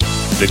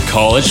The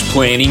College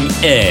Planning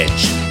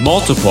Edge.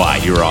 Multiply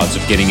your odds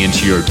of getting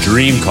into your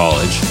dream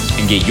college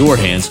and get your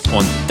hands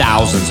on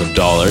thousands of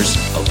dollars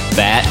of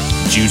fat,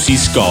 juicy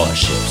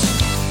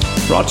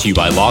scholarships. Brought to you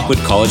by Lockwood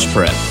College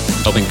Prep,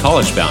 helping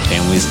college-bound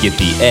families get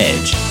the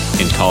edge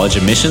in college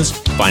admissions,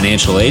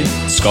 financial aid,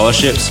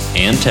 scholarships,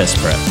 and test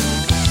prep.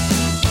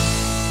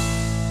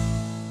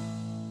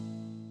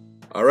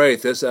 All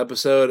right, this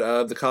episode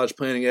of the College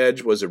Planning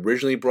Edge was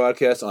originally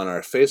broadcast on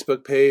our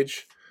Facebook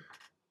page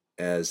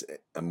as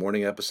a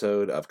morning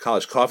episode of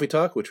College Coffee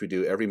Talk, which we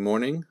do every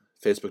morning,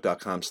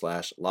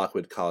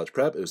 facebook.com/Lockwood College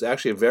Prep. It was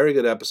actually a very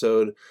good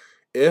episode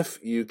if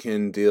you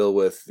can deal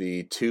with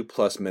the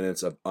 2+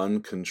 minutes of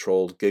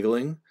uncontrolled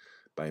giggling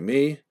by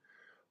me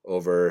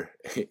over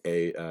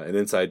an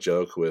inside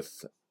joke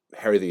with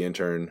Harry the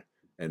intern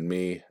and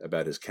me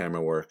about his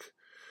camera work.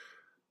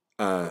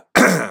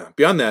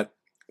 Beyond that,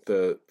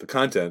 the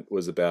content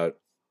was about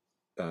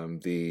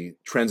the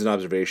trends and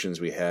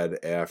observations we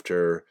had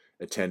after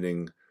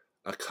attending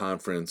a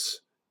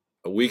conference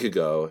a week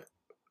ago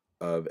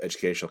of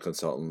educational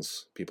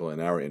consultants, people in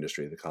our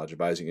industry, the college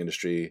advising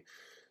industry,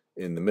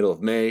 in the middle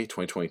of May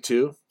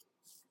 2022,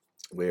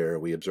 where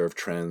we observed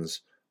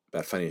trends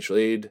about financial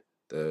aid,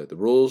 the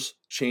rules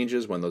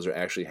changes, when those are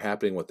actually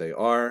happening, what they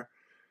are,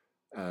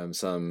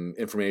 some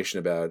information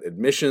about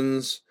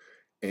admissions,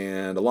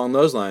 and along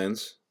those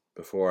lines,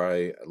 before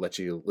I let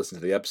you listen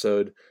to the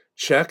episode,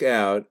 check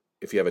out,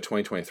 if you have a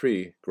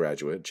 2023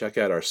 graduate, check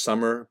out our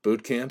summer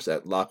boot camps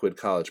at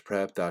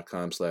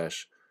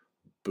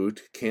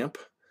lockwoodcollegeprep.com/bootcamp.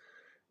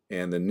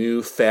 And the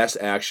new fast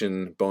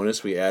action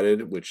bonus we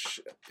added, which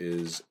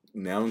is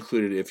now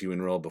included if you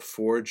enroll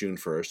before June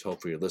 1st.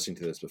 Hopefully you're listening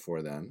to this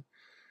before then.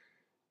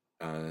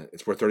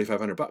 It's worth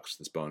 $3,500,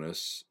 this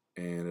bonus,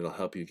 and it'll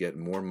help you get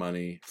more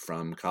money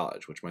from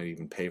college, which might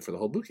even pay for the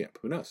whole boot camp.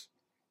 Who knows?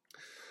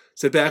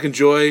 Sit back,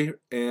 enjoy,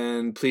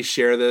 and please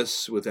share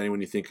this with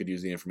anyone you think could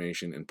use the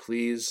information. And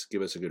please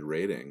give us a good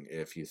rating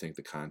if you think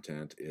the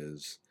content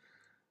is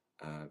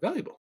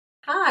valuable.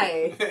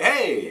 Hi.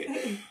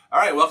 Hey. All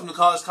right, welcome to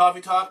College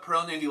Coffee Talk.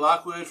 Pearl and Andy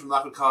Lockwood from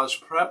Lockwood College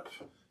Prep.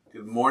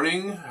 Good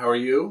morning. How are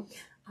you?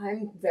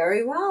 I'm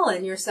very well.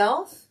 And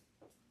yourself?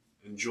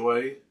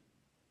 Enjoy,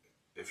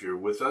 if you're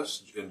with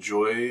us,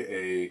 enjoy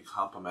a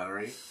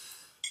complimentary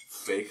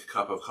fake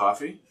cup of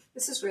coffee.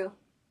 This is real.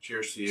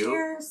 Cheers to you.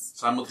 Cheers.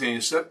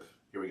 Simultaneous sip.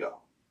 Here we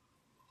go.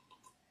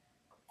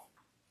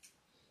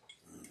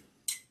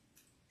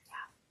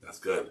 That's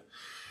good.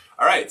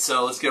 All right,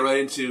 so let's get right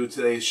into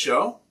today's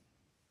show.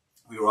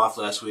 We were off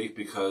last week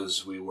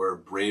because we were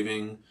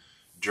braving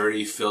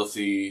dirty,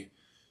 filthy,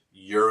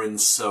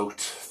 urine-soaked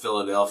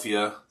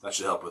Philadelphia. That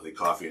should help with the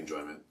coffee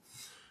enjoyment.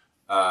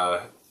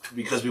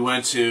 Because we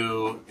went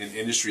to an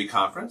industry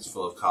conference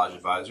full of college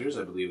advisors.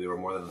 I believe there were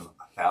more than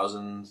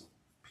 1,000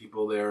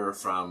 people there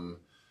from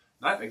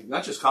not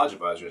just college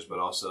advisors, but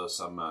also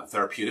some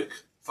therapeutic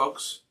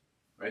folks,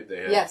 right?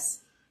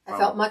 Yes. I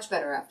felt much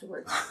better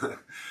afterwards.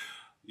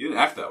 You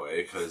didn't act that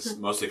way,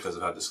 mostly because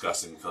of how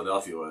disgusting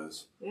Philadelphia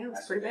was. Yeah, it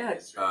was pretty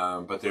bad.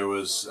 But there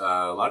was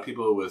a lot of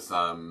people with,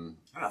 from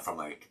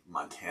like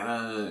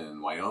Montana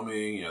and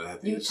Wyoming. You know, they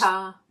had these,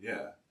 Utah.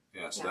 Yeah.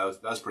 So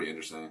that was pretty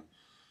interesting.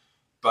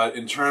 But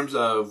in terms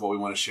of what we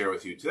want to share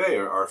with you today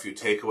are a few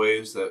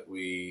takeaways that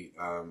we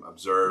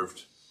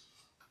observed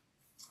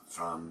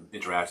from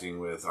interacting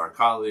with our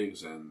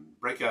colleagues and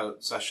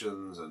breakout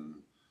sessions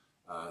and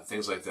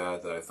things like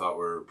that I thought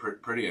were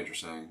pretty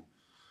interesting.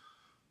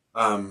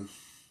 Do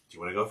you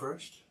want to go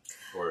first?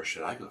 Or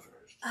should I go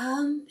first?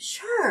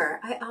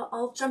 Sure.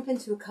 I'll jump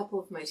into a couple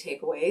of my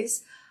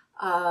takeaways.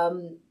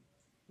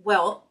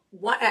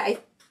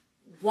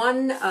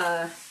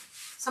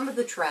 Some of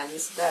the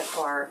trends that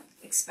are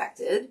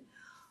expected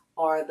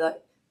are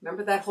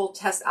remember that whole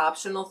test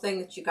optional thing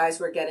that you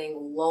guys were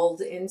getting lulled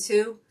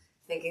into,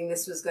 thinking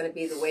this was going to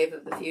be the wave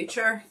of the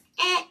future?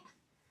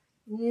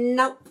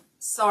 Nope.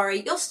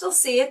 Sorry. You'll still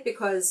see it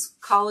because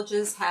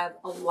colleges have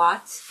a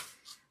lot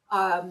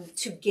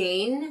to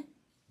gain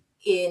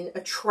in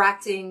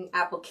attracting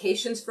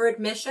applications for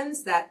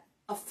admissions that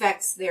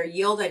affects their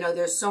yield. I know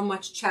there's so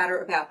much chatter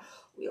about,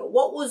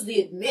 what was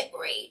the admit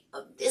rate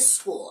of this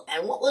school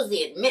and what was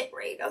the admit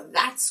rate of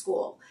that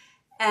school.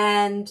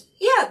 And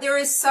yeah, there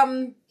is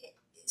something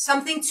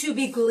to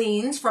be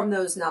gleaned from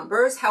those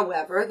numbers.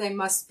 However, they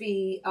must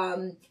be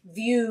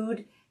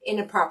viewed in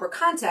a proper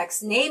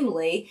context.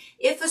 Namely,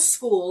 if a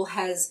school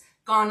has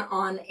gone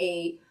on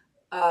a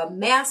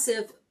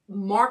massive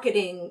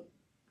marketing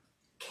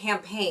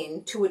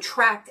campaign to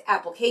attract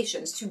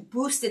applications, to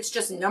boost its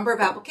just number of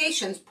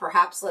applications,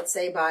 perhaps, let's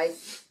say, by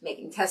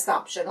making test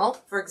optional,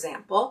 for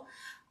example,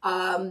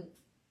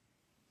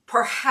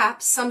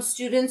 perhaps some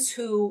students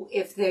who,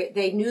 if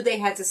they knew they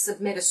had to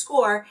submit a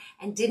score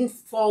and didn't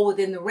fall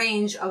within the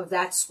range of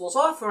that school's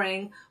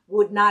offering,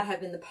 would not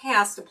have in the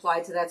past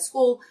applied to that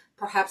school.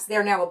 Perhaps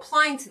they're now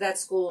applying to that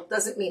school.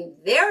 Doesn't mean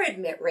their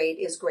admit rate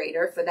is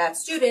greater for that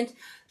student,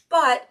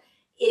 but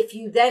if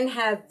you then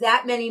have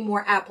that many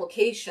more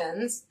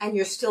applications and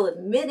you're still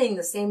admitting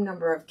the same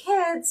number of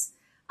kids,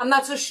 I'm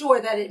not so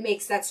sure that it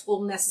makes that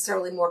school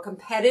necessarily more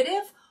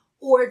competitive,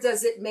 or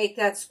does it make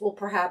that school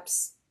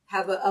perhaps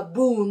have a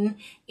boon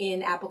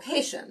in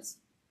applications?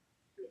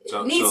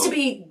 It needs to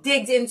be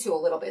digged into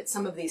a little bit,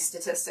 some of these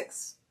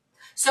statistics.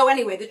 So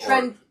anyway, the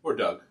trend... Or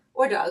Doug.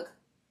 Or Doug.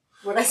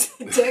 What I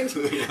said, digged.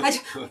 I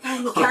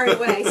got carried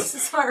away.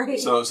 Sorry.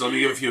 So let me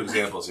give a few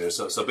examples here.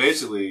 So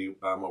basically,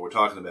 what we're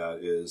talking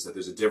about is that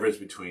there's a difference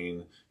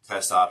between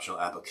test optional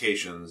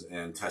applications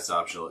and test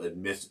optional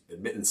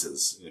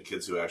admittances.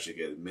 Kids who actually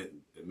get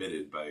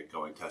admitted by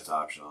going test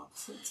optional.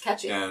 It's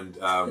catchy. And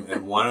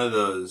one of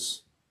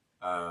those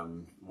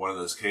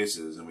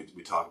cases, and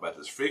we talk about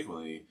this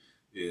frequently,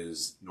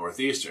 is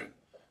Northeastern.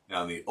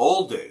 Now, in the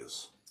old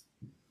days,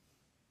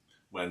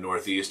 when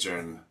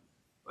Northeastern,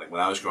 like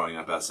when I was growing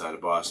up outside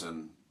of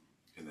Boston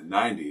in the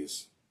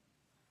 90s,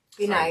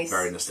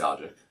 very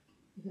nostalgic.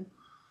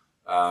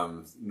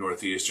 Mm-hmm.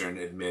 Northeastern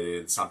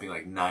admitted something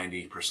like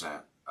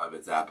 90% of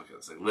its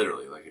applicants. Like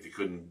literally, like if you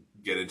couldn't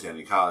get into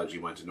any college,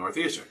 you went to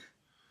Northeastern.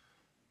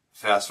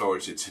 Fast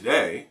forward to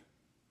today,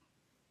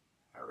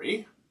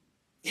 Harry.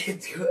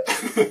 It's good.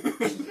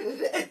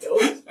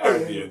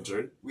 Harry the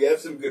intern. We have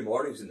some good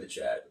mornings in the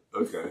chat.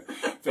 Okay.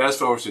 Fast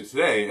forward to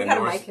today, and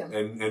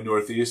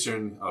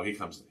Northeastern. Oh, he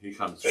comes.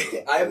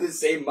 Through. I have the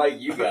same mic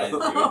you guys do.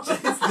 It's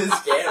just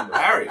this camera.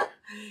 Harry,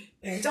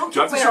 don't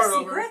give away our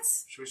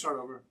secrets. Should we start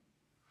over?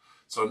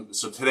 So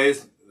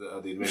today's the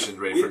admissions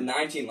rate we have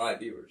 19 live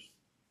viewers.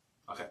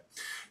 Okay.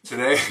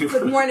 Today.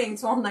 Good morning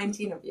to all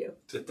 19 of you.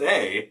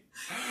 Today,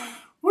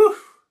 woo!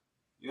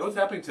 You know what's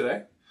happening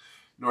today?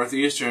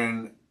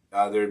 Northeastern.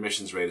 Their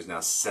admissions rate is now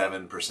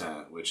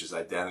 7%, which is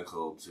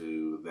identical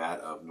to that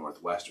of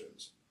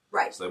Northwestern's.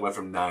 Right. So they went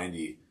from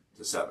 90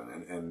 to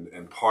 7.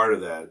 And part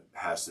of that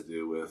has to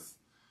do with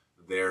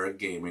their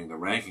gaming the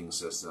ranking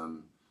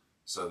system.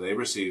 So they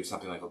received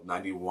something like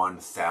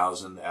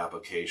 91,000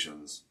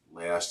 applications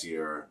last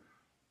year.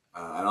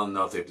 I don't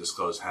know if they've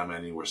disclosed how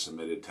many were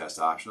submitted test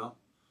optional.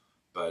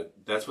 But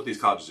that's what these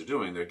colleges are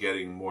doing. They're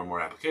getting more and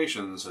more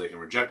applications so they can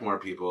reject more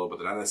people, but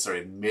they're not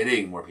necessarily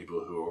admitting more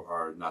people who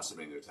are not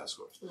submitting their test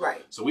scores.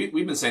 Right. So we've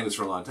been saying this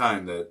for a long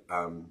time that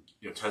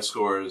test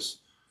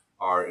scores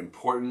are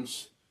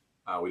important.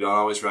 We don't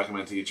always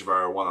recommend to each of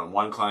our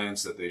one-on-one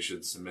clients that they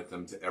should submit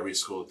them to every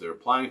school that they're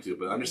applying to,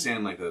 but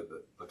understand like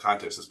the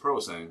context, as Pro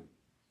was saying,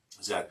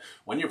 is that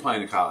when you're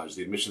applying to college,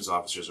 the admissions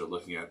officers are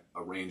looking at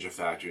a range of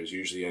factors,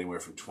 usually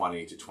anywhere from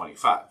 20 to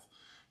 25.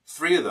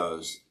 3 of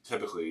those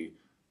typically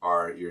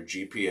are your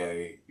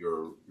GPA,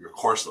 your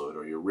course load,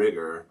 or your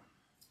rigor,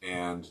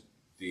 and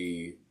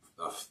the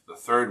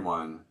third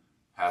one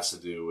has to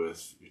do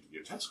with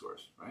your test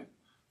scores, right?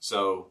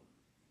 So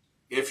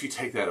if you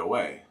take that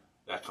away,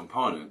 that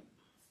component,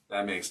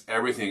 that makes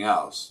everything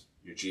else,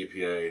 your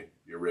GPA,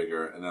 your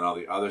rigor, and then all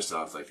the other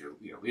stuff like your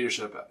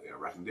leadership,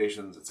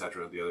 recommendations,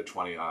 etc., the other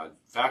 20-odd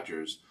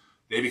factors,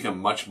 they become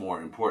much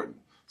more important.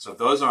 So if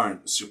those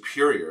aren't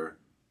superior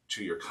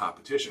to your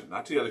competition,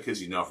 not to the other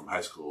kids you know from high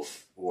school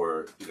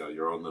or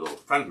your own little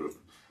friend group,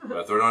 but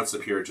if they're not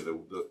superior to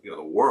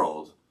the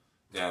world,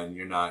 then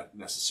you're not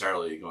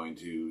necessarily going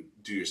to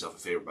do yourself a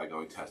favor by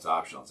going test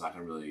optional. It's not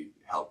going to really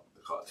help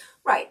the cause.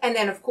 Right, and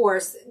then of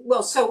course,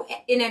 so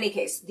in any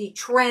case, the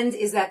trend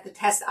is that the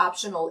test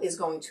optional is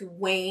going to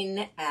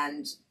wane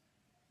and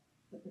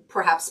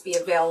perhaps be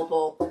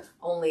available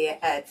only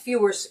at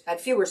fewer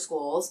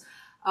schools,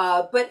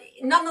 but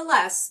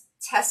nonetheless,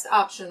 test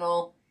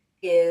optional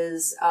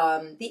is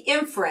the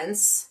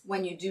inference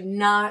when you do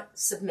not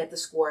submit the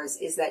scores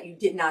is that you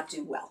did not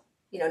do well.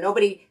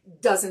 Nobody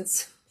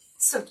doesn't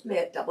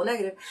submit double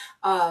negative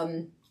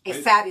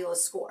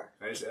fabulous score.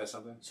 Can I just ask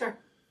something? Sure.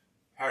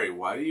 Harry,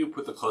 why do you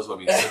put the close about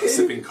me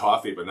sipping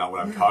coffee but not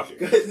when I'm talking?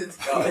 Because it's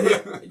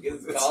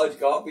college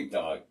coffee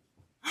talk.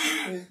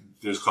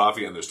 There's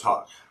coffee and there's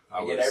talk.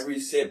 I get every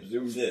sip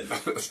zoomed in.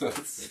 So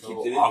keeps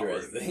it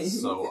awkward. interesting.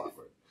 So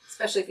awkward.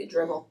 Especially if you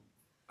dribble.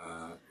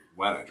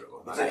 When I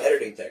dribble. It's an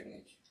editing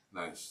technique.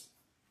 Nice.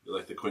 You're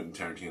like the Quentin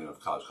Tarantino of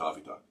college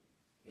coffee talk.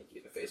 Thank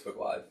you. The Facebook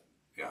Live.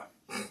 Yeah.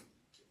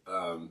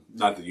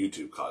 Not the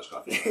YouTube college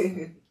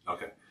coffee talk.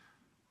 Okay.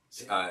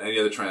 Any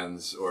other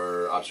trends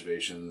or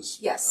observations?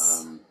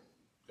 Yes.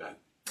 Go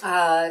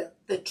ahead.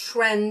 The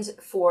trend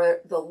for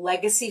the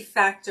legacy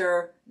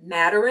factor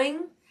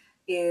mattering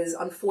is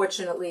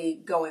unfortunately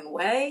going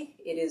away.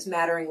 It is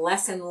mattering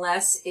less and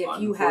less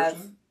if you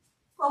have...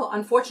 Well,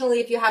 unfortunately,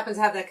 if you happen to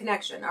have that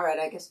connection. All right,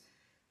 I guess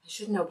I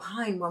shouldn't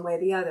opine one way or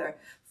the other.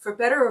 For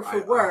better or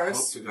for worse...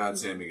 I hope to God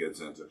Sammy gets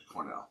into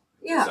Cornell.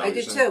 Yeah, I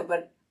do too,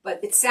 but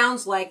it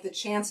sounds like the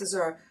chances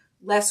are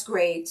less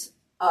great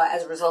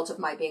as a result of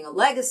my being a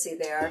legacy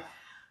there.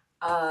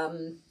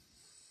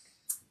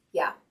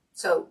 Yeah,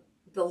 so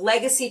the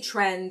legacy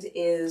trend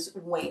is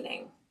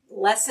waning.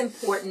 Less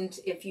important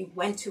if you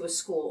went to a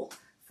school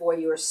for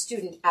your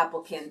student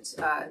applicant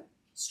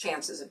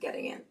chances of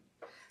getting in.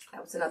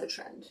 That was another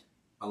trend.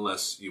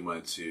 Unless you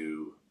went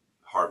to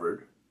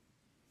Harvard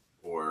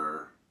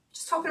or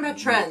Just talking about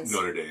trends.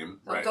 Notre Dame,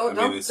 right?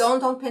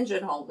 Don't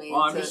pigeonhole me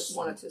Well, to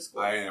one or two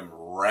schools. I am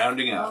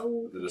rounding out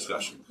the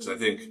discussion because I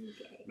think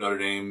Notre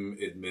Dame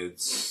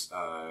admits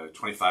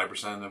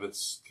 25% of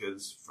its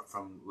kids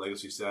from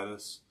legacy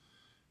status,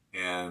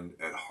 and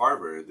at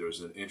Harvard there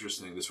was an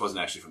interesting. This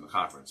wasn't actually from the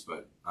conference,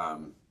 but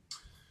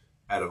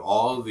out of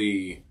all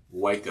the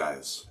white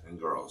guys and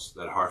girls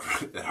that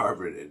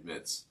Harvard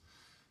admits,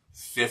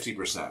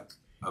 50%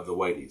 of the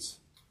whiteies.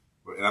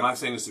 And I'm not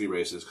saying this to be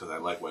racist because I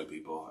like white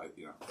people. I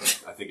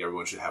think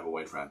everyone should have a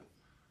white friend.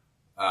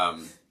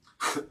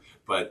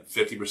 But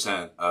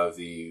 50% of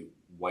the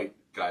white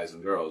guys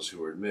and girls who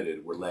were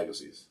admitted were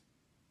legacies.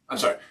 I'm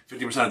sorry,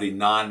 50% of the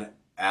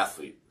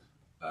non-athlete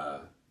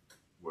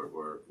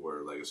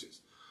were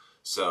legacies.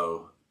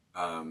 So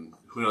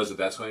who knows if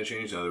that's going to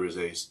change? Now there is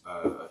a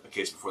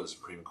case before the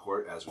Supreme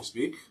Court as we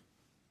speak.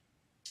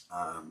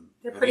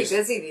 They're pretty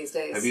busy these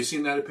days. Have you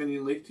seen that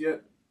opinion leaked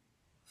yet?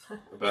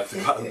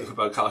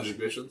 About college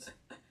admissions?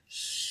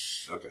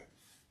 Okay.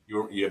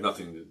 You have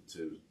nothing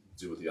to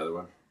do with the other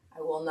one?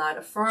 I will not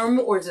affirm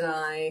or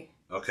deny.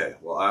 Okay.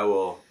 Well, I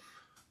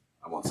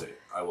won't say it.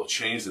 I will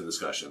change the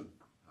discussion.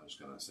 I'm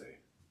just going to say,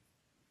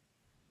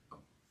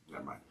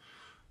 never mind.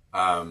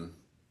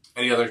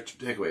 Any other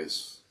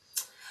takeaways?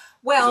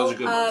 Well, those are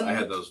good ones. I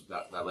had those,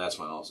 that last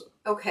one also.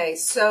 Okay.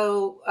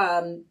 So,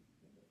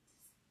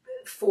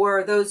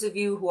 for those of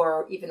you who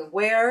are even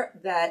aware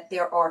that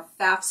there are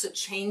FAFSA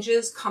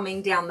changes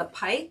coming down the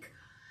pike,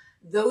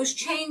 those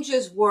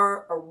changes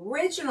were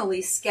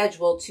originally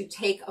scheduled to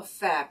take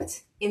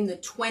effect in the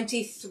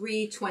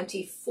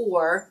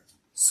 23-24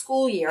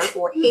 school year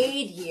or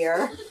aid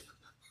year.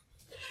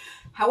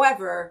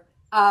 However,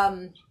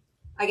 I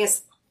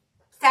guess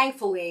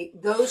thankfully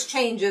those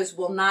changes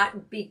will not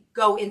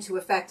go into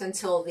effect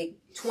until the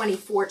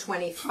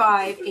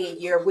 24-25 aid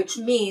year, which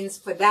means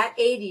for that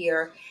aid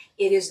year,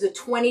 it is the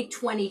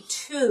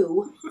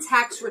 2022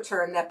 tax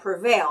return that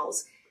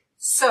prevails.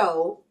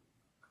 So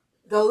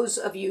those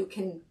of you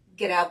can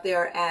get out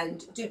there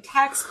and do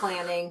tax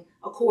planning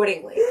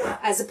accordingly,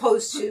 as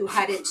opposed to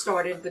had it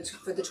started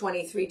for the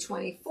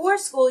 23-24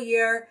 school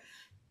year.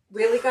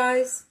 Really,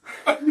 guys?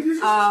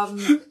 It's not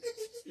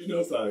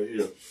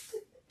you.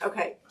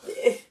 Okay.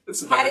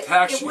 It's about the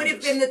tax It would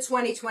have been the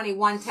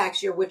 2021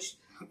 tax year, which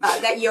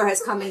that year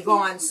has come and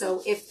gone.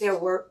 So if there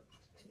were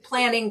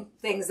planning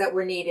things that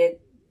were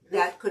needed,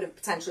 that could have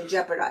potentially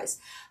jeopardized.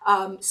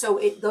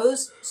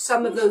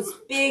 Some of those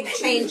big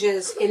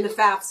changes in the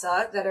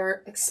FAFSA that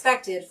are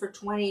expected for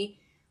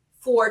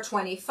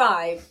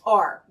 24-25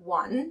 are: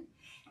 one,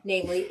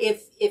 namely,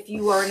 if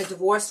you are in a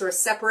divorced or a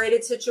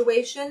separated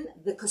situation,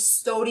 the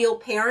custodial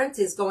parent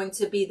is going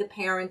to be the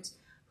parent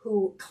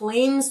who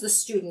claims the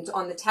student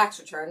on the tax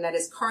return. That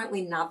is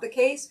currently not the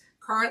case.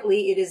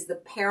 Currently, it is the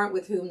parent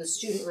with whom the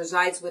student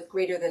resides with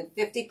greater than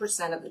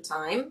 50% of the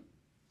time.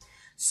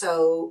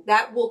 So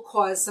that will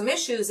cause some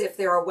issues if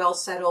there are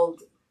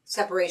well-settled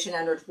separation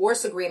and or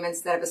divorce agreements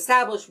that have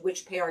established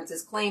which parent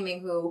is claiming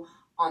who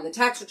on the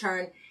tax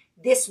return.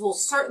 This will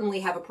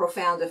certainly have a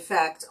profound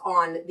effect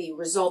on the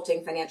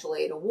resulting financial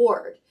aid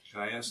award.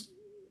 Can I ask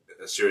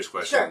a serious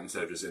question Sure.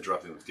 instead of just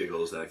interrupting with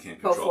giggles that I can't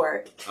control? Go for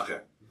it. Okay.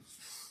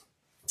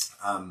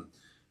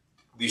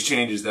 These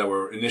changes that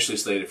were initially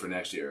slated for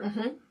next year,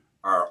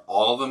 are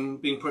all of them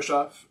being pushed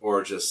off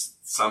or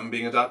just some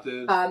being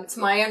adopted? It's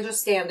my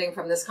understanding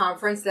from this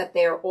conference that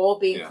they're all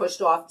being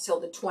pushed off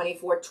till the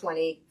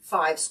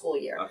 24-25 school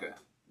year. Okay.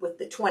 With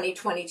the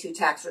 2022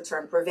 tax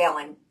return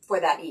prevailing for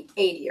that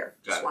aid year.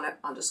 Just want to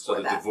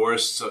underscore that.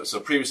 So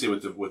previously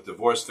with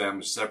divorced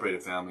families,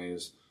 separated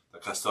families, the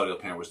custodial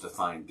parent was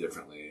defined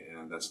differently,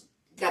 and that's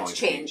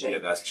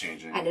changing. That's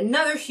changing. And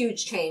another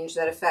huge change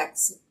that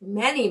affects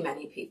many,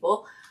 many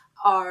people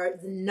are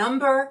the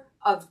number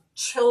of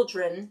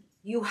children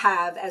you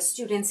have as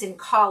students in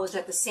college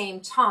at the same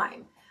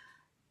time.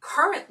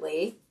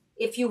 Currently,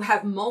 if you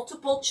have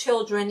multiple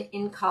children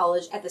in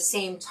college at the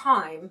same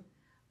time,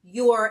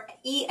 your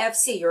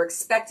EFC, your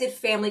expected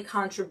family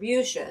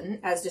contribution,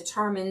 as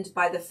determined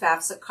by the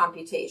FAFSA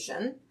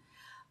computation,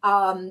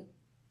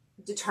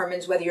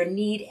 determines whether you're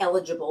need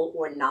eligible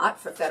or not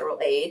for federal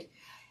aid.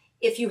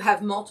 If you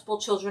have multiple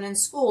children in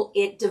school,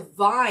 it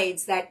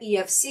divides that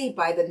EFC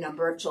by the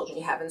number of children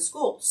you have in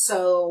school.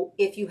 So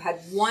if you had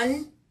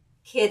one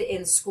kid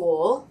in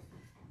school,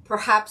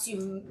 perhaps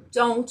you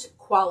don't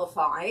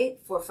qualify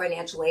for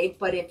financial aid,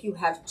 but if you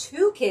have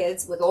two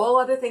kids, with all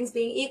other things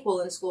being equal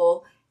in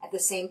school at the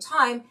same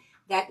time,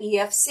 that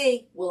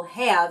EFC will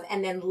have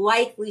and then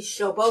likely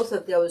show both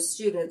of those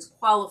students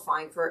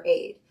qualifying for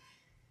aid.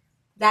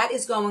 That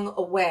is going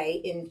away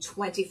in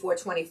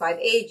 24-25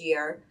 aid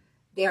year.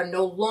 They are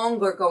no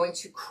longer going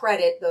to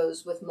credit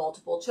those with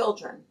multiple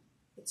children.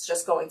 It's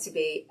just going to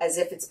be as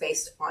if it's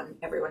based on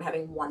everyone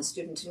having one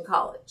student in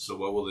college. So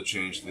what will the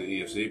change to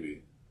the EFC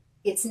be?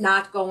 It's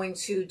not going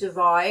to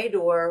divide,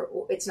 or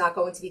it's not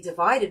going to be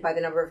divided by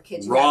the number of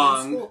kids you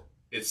have in school.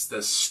 It's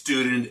the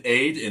student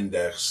aid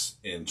index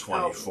in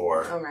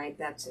 24. Oh, right,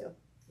 that too.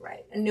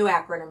 Right. A new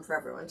acronym for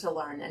everyone to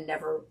learn and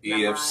never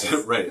memorize.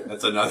 EFC, right.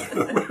 That's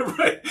another,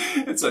 right.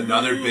 It's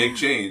another big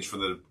change for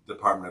the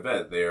Department of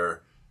Ed.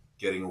 They're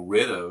getting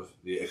rid of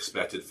the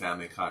expected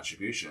family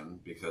contribution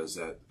because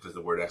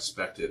the word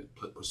expected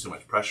puts too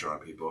much pressure on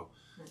people,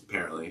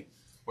 apparently,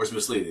 or it's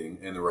misleading,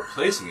 and they're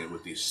replacing it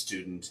with the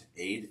Student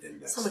Aid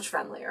Index. So much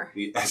friendlier.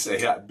 The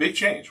SAI. Big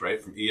change, right?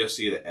 From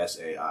EFC to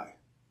SAI.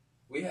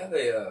 We have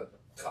a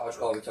College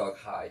Coffee Talk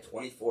High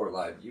 24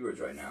 live viewers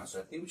right now, so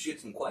I think we should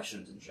get some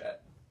questions in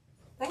chat.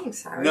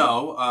 Thanks, Harry.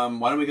 No,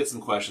 why don't we get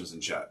some questions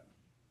in chat?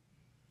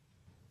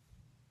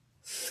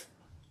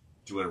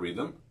 Do you want to read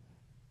them?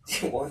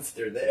 Once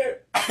they're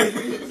there.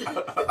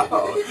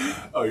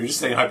 Oh, you're just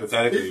saying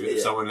hypothetically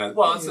if someone has...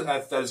 Well,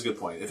 that is a good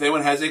point. If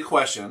anyone has a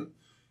question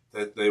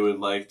that they would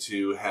like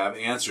to have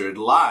answered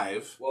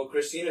live... Well,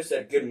 Christina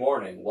said, good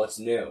morning, what's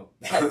new?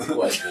 That's the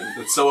question.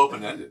 It's so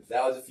open-ended.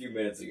 That was a few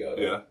minutes ago.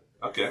 Yeah.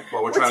 Okay.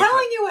 Well, we're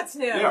telling you what's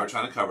new. Yeah, we're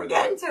trying to cover that.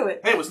 Get into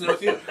it. Hey, what's new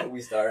with you?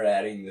 We started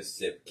adding the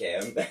sip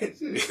cam.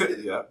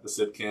 Yeah, the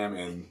sip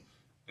cam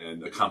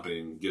and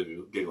accompanying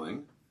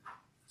giggling.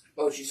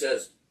 Oh, she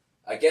says,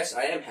 I guess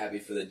I am happy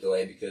for the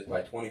delay because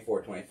by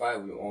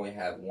 24-25 we only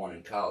have one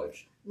in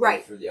college.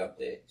 Right. For the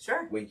update.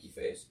 Sure. Winky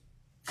face.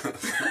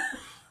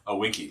 A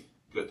winky.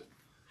 Good.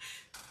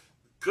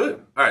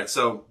 Good. All right,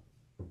 so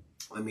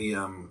let me...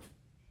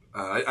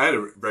 I had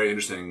a very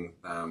interesting...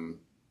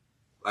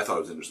 I thought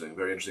it was interesting.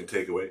 Very interesting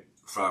takeaway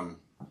from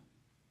a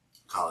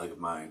colleague of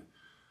mine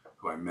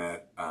who I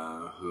met,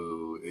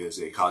 who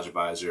is a college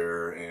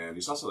advisor, and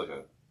he's also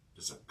like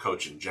just a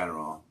coach in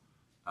general,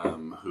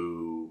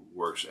 who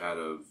works out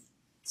of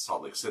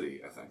Salt Lake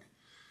City, I think.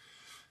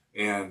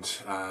 And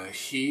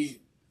he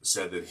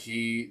said that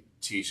he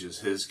teaches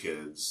his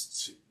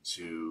kids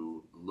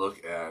to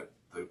look at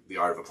the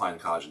art of applying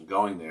to college and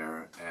going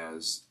there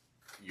as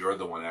you're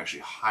the one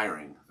actually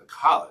hiring the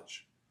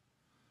college,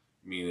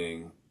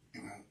 meaning...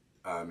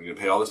 you're going to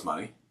pay all this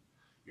money.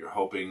 You're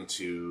hoping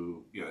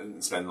to,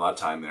 spend a lot of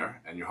time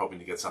there, and you're hoping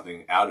to get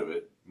something out of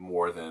it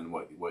more than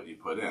what you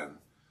put in.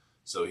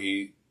 So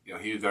he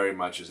very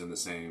much is in the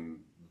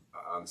same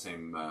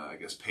I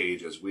guess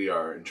page as we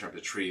are in terms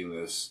of treating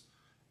the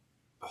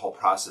whole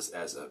process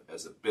as a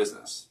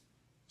business,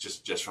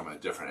 just from a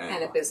different angle.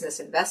 And a business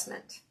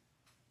investment.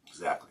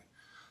 Exactly.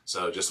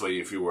 So just the way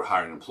if you were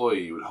hiring an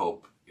employee, you would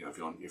hope, if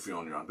you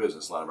own your own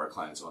business, a lot of our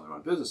clients own their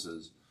own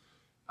businesses.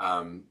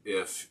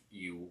 If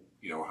you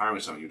were hiring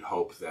someone, you'd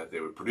hope that they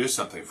would produce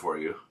something for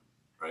you,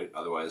 right?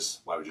 Otherwise,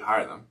 why would you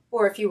hire them?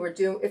 Or if you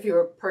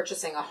were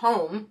purchasing a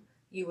home,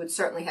 you would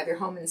certainly have your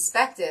home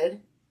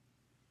inspected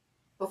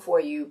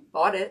before you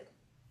bought it.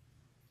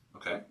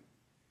 Okay,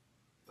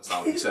 that's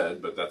not what you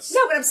said, but that's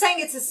no. But I'm saying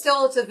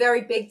it's a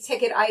very big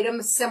ticket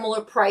item,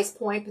 similar price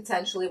point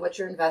potentially. What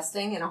you're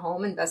investing in a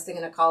home, investing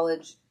in a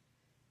college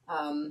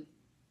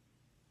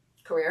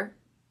career.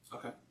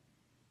 Okay.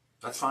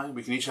 That's fine.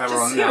 We can each have our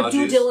own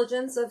analogies. Due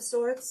diligence of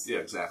sorts. Yeah,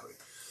 exactly.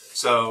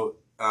 So,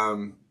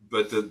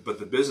 but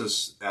the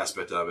business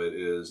aspect of it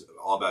is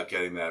all about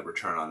getting that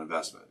return on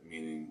investment,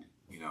 meaning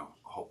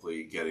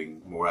hopefully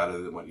getting more out of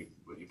it than what you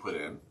put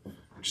in,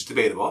 which is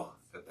debatable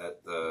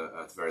at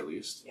the very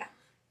least. Yeah.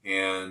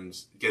 And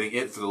getting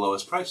it for the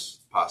lowest price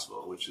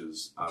possible, which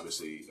is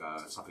obviously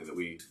something that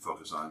we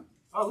focus on.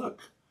 Oh,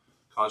 look,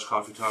 College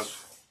Coffee Talk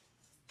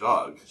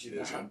dog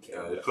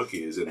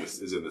Cookie is in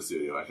the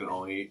studio. I can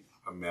only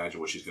imagine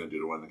what she's going to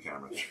do to one of the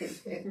cameras.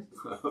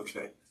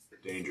 Okay,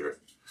 danger.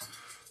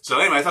 So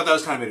anyway, I thought that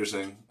was kind of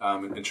interesting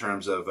in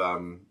terms of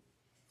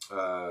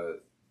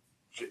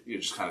you're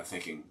just kind of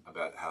thinking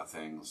about how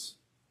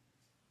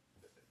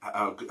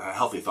a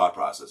healthy thought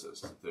process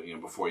is.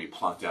 That, before you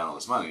plunk down all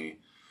this money,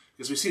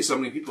 because we see so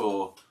many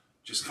people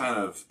just kind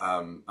of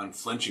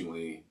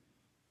unflinchingly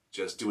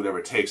just do whatever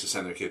it takes to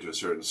send their kid to a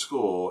certain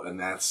school, and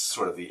that's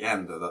sort of the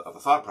end of the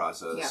thought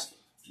process.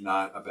 Yeah.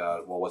 Not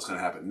about what's going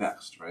to happen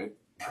next, right?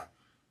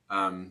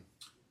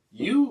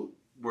 You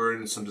were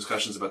in some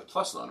discussions about the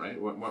PLUS loan, right?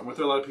 Weren't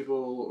there a lot of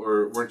people,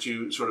 or weren't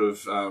you sort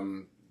of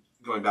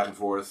going back and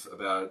forth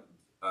about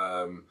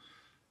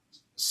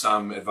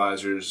some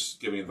advisors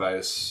giving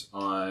advice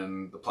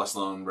on the PLUS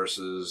loan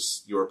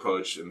versus your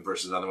approach and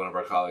versus another one of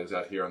our colleagues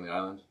out here on the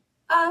island?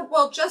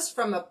 Well, just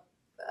from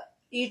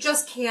you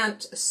just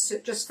can't,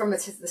 just from the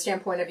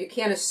standpoint of you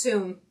can't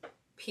assume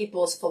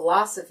people's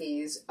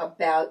philosophies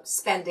about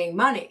spending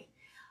money.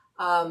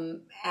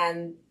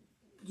 And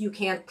you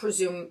can't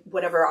presume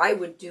whatever I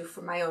would do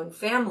for my own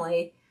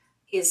family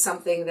is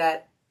something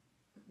that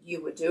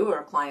you would do or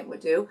a client would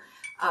do.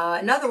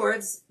 In other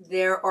words,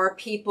 there are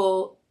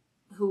people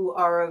who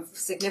are of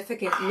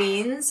significant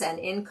means and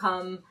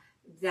income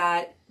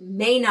that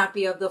may not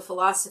be of the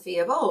philosophy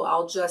of,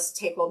 I'll just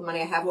take all the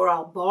money I have, or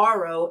I'll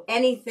borrow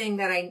anything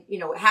that I,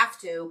 have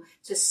to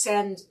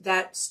send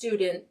that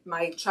student,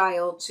 my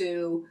child,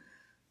 to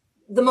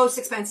the most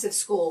expensive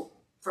school,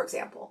 for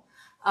example.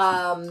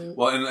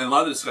 Well, and a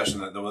lot of the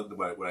discussion,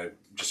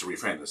 just to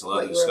reframe this, a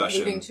lot of the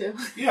discussion, to?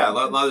 yeah, a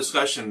lot of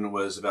discussion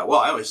was about,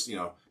 I always,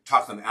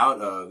 talk them out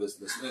of this.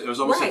 It was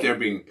almost like Right. they're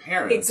being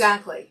parents.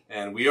 Exactly.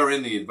 And we are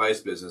in the advice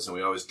business, and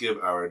we always give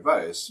our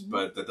advice,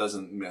 but that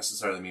doesn't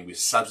necessarily mean we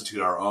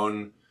substitute our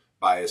own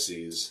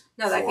biases.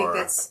 No, for I think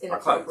that's our clients.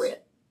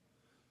 inappropriate.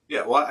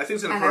 Yeah, well, I think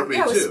it's And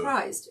inappropriate I was too.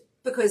 surprised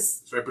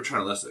because It's very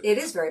paternalistic. it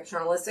is very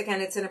paternalistic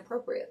and it's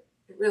inappropriate.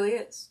 It really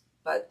is.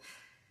 But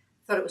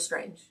I thought it was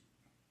strange.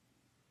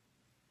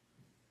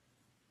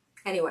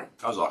 Anyway,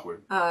 That was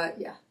awkward.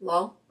 yeah,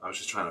 Lol. I was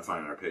just trying to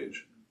find our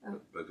page,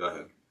 but go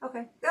ahead.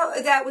 Okay,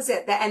 no, that was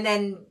it. And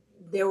then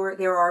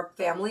there are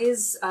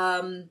families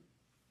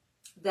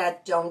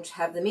that don't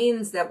have the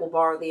means that will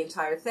borrow the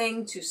entire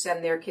thing to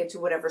send their kid to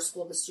whatever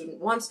school the student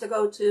wants to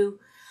go to,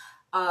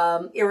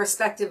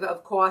 irrespective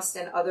of cost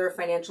and other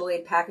financial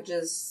aid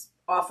packages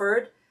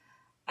offered.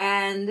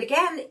 And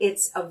again,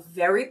 it's a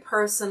very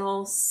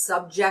personal,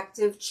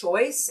 subjective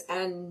choice,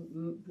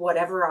 and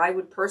whatever I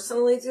would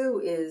personally do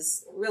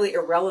is really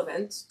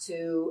irrelevant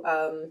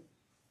to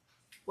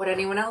what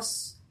anyone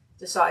else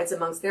decides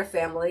amongst their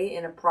family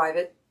in a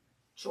private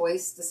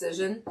choice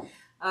decision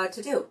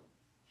to do.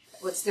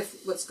 What's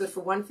good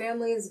for one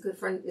family is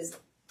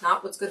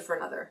not what's good for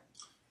another.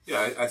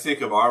 Yeah, I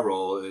think of our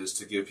role is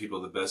to give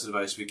people the best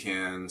advice we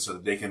can so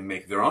that they can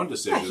make their own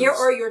decisions. Yeah, here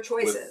are your with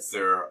choices.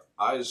 their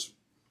eyes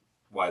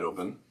wide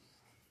open.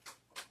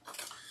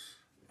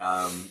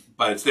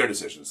 But it's their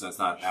decisions. That's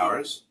not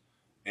ours.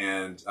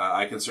 And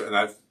I can certainly,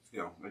 I've,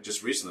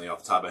 just recently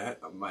off the top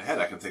of my head,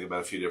 I can think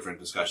about a few different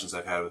discussions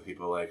I've had with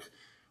people like,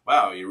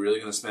 wow, you're really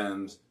going to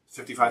spend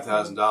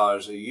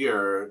 $55,000 a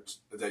year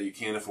that you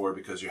can't afford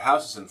because your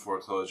house is in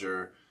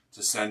foreclosure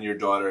to send your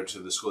daughter to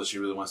the school she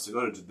really wants to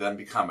go to then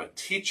become a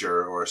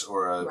teacher or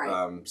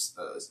Right.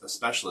 a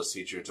specialist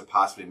teacher to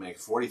possibly make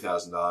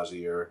 $40,000 a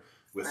year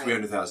with Right.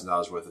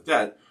 $300,000 worth of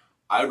debt.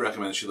 I would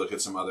recommend she look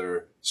at some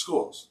other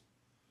schools.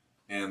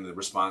 And the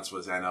response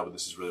was, I know, but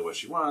this is really what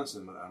she wants.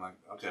 And I'm like,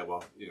 okay,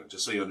 well,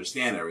 just so you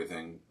understand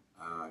everything,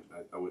 I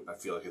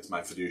feel like it's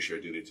my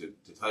fiduciary duty to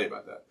tell you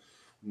about that.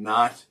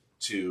 Not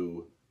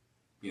to,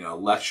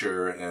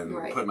 lecture and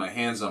Right. put my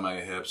hands on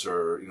my hips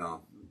or,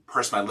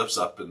 purse my lips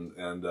up and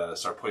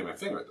start pointing my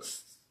finger at them.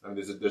 I mean,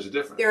 there's a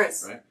difference. There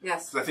is, right?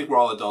 yes. Because I think we're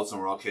all adults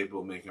and we're all capable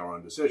of making our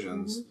own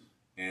decisions.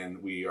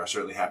 And we are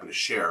certainly happy to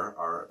share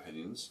our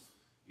opinions,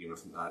 even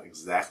if not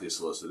exactly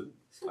solicited,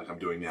 like I'm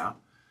doing now.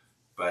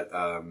 But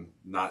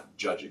not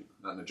judging,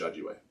 not in a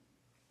judgy way,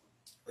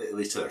 at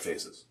least to their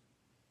faces.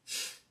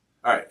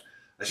 All right,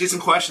 I see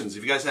some questions.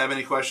 If you guys have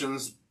any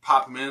questions,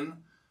 pop them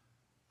in.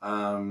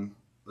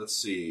 Let's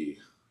see.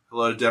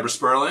 Hello to Deborah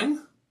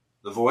Sperling,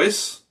 The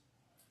Voice.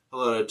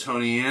 Hello to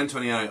Tony Ann.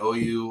 Tony Ann, I owe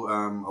you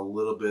a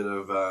little bit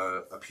of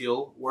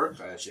appeal work.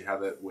 I actually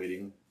have that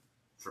waiting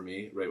for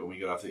me right when we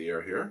get off the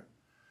air here.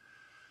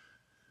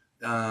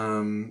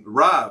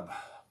 Rob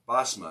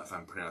Bosma, if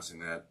I'm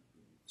pronouncing that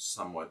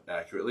somewhat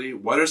accurately.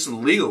 What are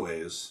some legal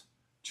ways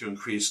to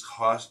increase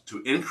cost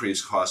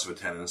of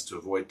attendance to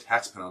avoid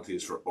tax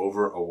penalties for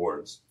over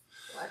awards?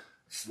 What?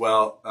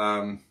 Well,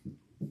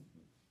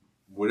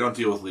 we don't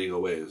deal with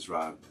legal ways,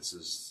 Rob. This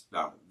is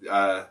no.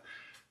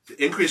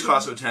 To increase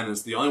cost of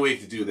attendance, the only way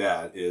to do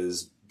that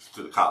is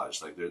through the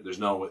college. Like there's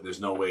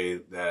no way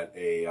that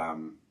a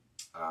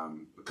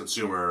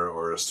consumer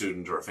or a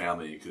student or a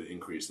family could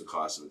increase the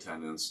cost of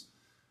attendance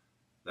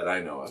that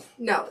I know of.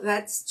 No,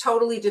 that's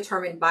totally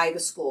determined by the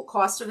school.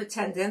 Cost of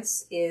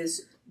attendance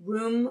is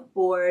room,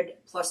 board,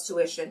 plus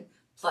tuition,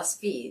 plus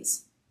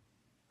fees.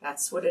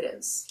 That's what it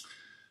is.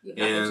 You have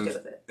nothing to do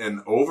with it.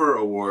 And over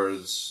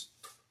awards,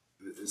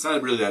 it's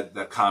not really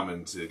that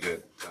common to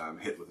get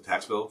hit with a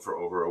tax bill for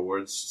over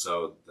awards,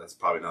 so that's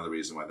probably another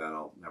reason why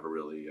that'll never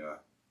really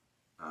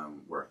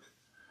work.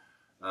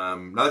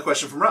 Another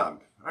question from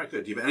Rob. All right,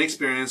 good. Do you have any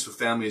experience with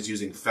families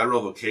using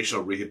federal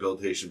vocational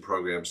rehabilitation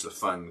programs to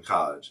fund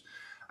college?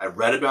 I've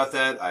read about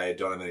that. I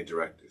don't have any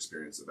direct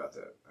experience about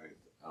that. I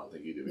don't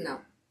think you do either. No.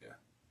 Yeah,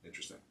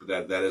 interesting.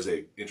 But that is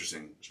a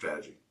interesting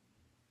strategy.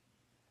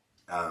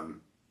 All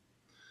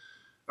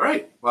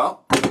right.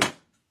 Well,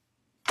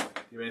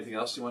 you have anything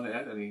else you want to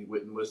add? Any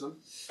wit and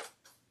wisdom?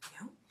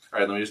 No. All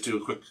right. Let me just do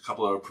a quick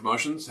couple of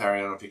promotions. Harry,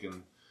 I don't know if you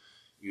can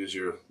use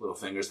your little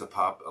fingers to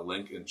pop a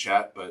link in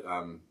chat, but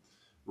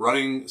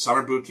running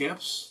summer boot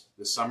camps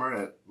this summer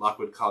at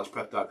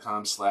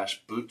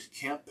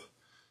lockwoodcollegeprep.com/bootcamp.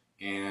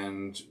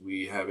 And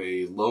we have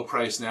a low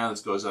price now. This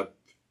goes up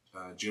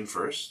June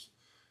 1st.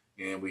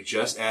 And we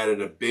just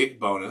added a big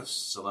bonus.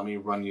 So let me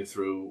run you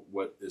through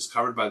what is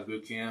covered by the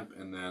boot camp,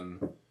 and then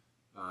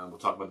we'll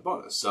talk about the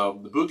bonus. So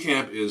the boot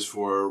camp is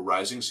for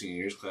rising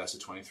seniors, class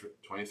of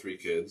 23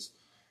 kids.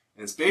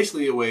 And it's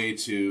basically a way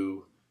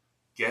to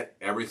get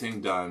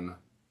everything done,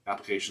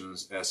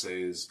 applications,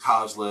 essays,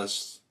 college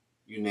lists,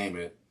 you name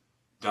it,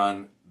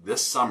 done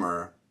this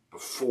summer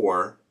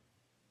before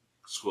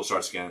school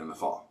starts again in the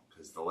fall.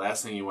 Because the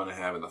last thing you want to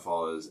have in the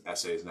fall is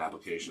essays and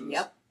applications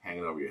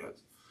hanging over your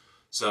heads.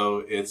 So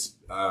it's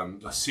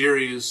a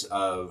series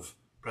of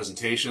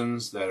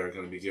presentations that are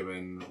going to be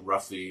given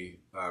roughly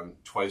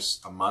twice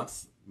a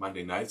month,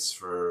 Monday nights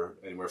for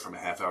anywhere from a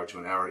half hour to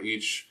an hour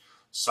each,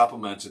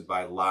 supplemented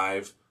by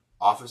live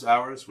office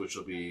hours, which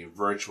will be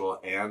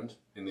virtual and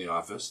in the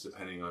office,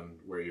 depending on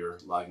where you're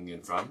logging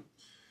in from.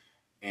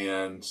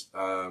 And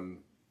and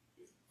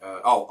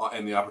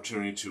the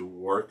opportunity to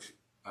work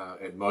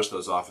at most of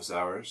those office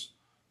hours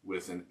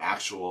with an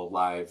actual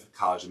live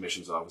college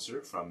admissions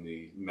officer from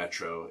the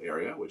metro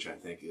area, which I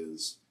think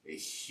is a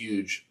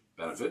huge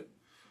benefit.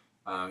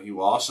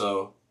 You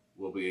also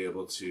will be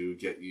able to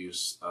get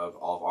use of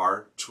all of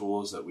our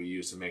tools that we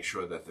use to make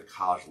sure that the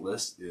college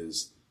list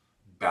is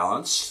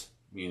balanced,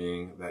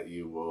 meaning that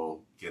you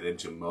will get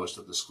into most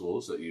of the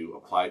schools that you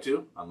apply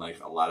to,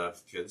 unlike a lot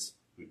of kids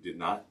who did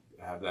not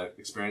have that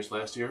experience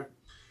last year.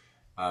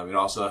 It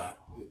also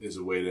is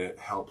a way to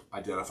help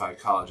identify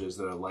colleges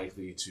that are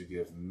likely to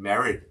give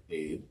merit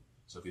aid.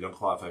 So if you don't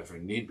qualify for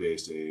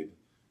need-based aid,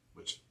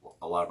 which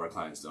a lot of our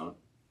clients don't,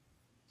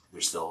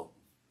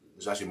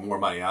 there's actually more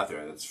money out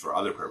there that's for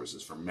other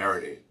purposes, for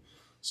merit aid.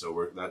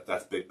 So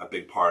that's a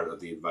big part of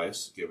the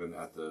advice given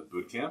at the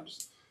boot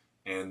camps.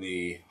 And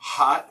the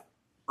hot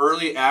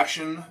early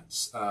action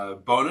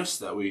bonus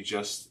that we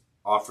just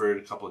offered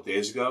a couple of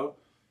days ago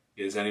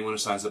is anyone who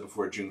signs up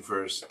before June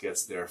 1st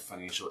gets their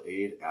financial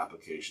aid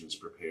applications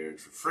prepared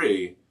for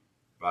free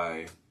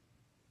by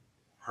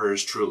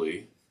hers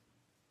truly,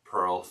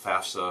 Pearl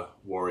FAFSA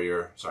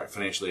warrior,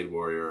 financial aid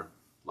warrior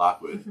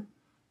Lockwood.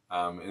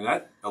 And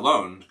that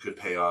alone could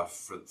pay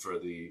off for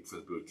the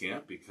boot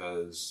camp,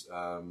 because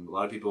a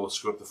lot of people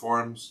screw up the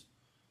forms.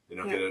 They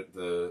don't get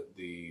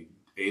the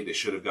aid they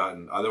should have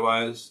gotten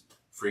otherwise.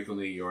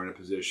 Frequently, you're in a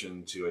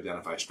position to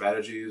identify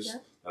strategies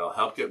that'll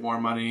help get more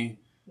money.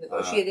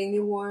 Negotiating the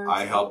awards.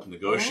 I help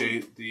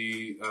negotiate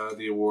the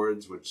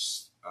awards,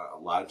 which a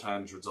lot of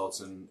times results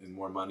in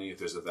more money if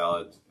there's a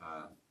valid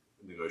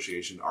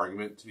negotiation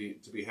argument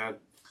to be had.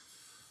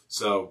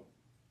 So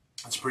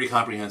it's a pretty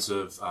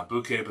comprehensive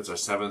boot camp. It's our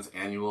 7th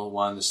annual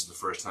one. This is the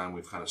first time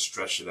we've kind of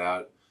stretched it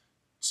out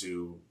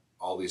to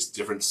all these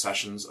different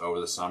sessions over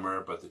the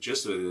summer. But the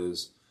gist of it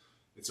is,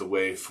 it's a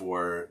way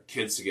for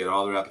kids to get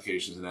all their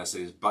applications and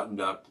essays buttoned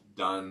up,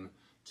 done,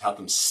 to help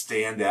them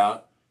stand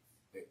out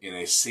in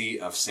a sea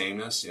of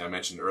sameness. I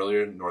mentioned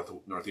earlier,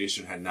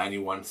 Northeastern had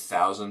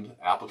 91,000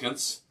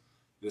 applicants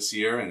this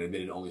year and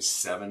admitted only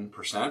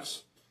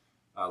 7%.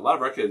 A lot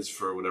of our kids,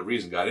 for whatever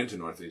reason, got into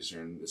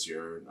Northeastern this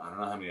year. I don't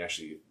know how many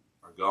actually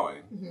are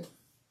going,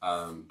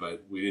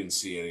 but we didn't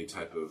see any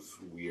type of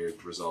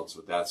weird results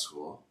with that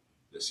school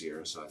this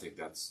year, so I think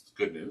that's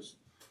good news.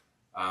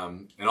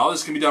 And all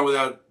this can be done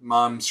without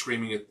mom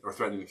screaming or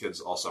threatening the kids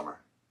all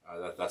summer.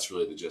 That's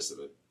really the gist of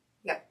it.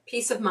 Yep,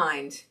 peace of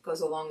mind goes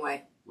a long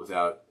way.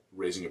 Without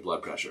raising your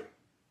blood pressure.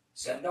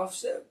 Send off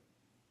sip.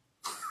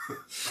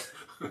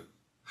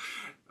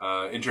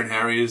 Intern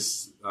Harry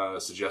is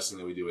suggesting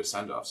that we do a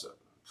send-off sip.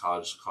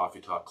 College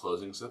Coffee Talk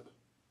closing sip.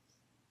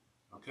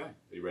 Okay, are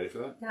you ready for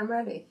that? Yeah, I'm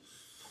ready.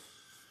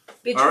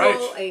 Bid you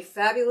all a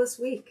fabulous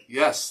week.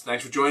 Yes,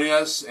 thanks for joining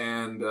us,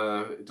 and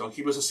don't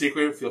keep us a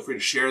secret. Feel free to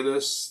share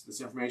this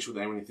information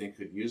with anyone you think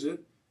could use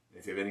it.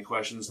 If you have any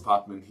questions,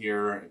 pop them in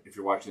here if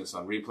you're watching this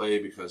on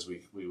replay, because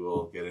we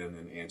will get in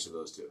and answer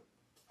those too.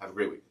 Have a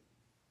great week.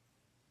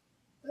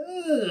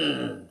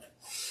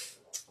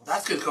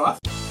 That's good coffee.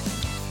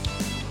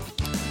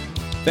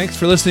 Thanks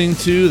for listening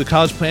to the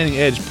College Planning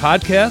Edge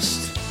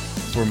podcast.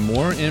 For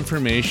more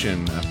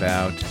information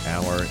about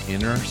our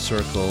Inner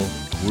Circle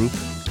group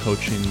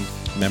coaching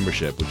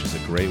membership, which is a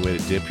great way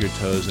to dip your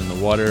toes in the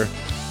water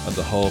of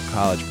the whole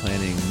college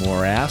planning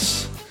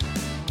morass,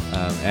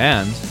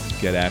 and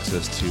get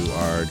access to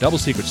our double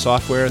secret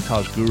software,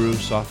 College Guru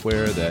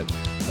software, that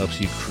helps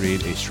you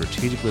create a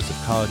strategic list of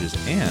colleges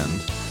and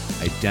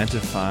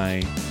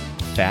identify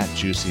fat,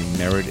 juicy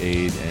merit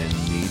aid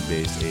and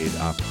need-based aid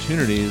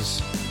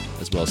opportunities,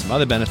 as well as some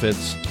other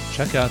benefits.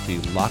 Check out the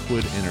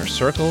Lockwood Inner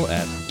Circle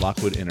at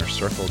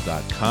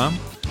lockwoodinnercircle.com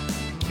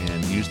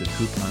and use the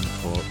coupon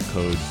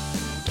code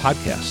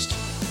podcast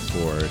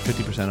for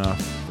 50%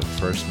 off the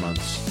first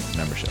month's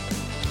membership.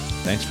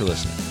 Thanks for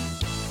listening.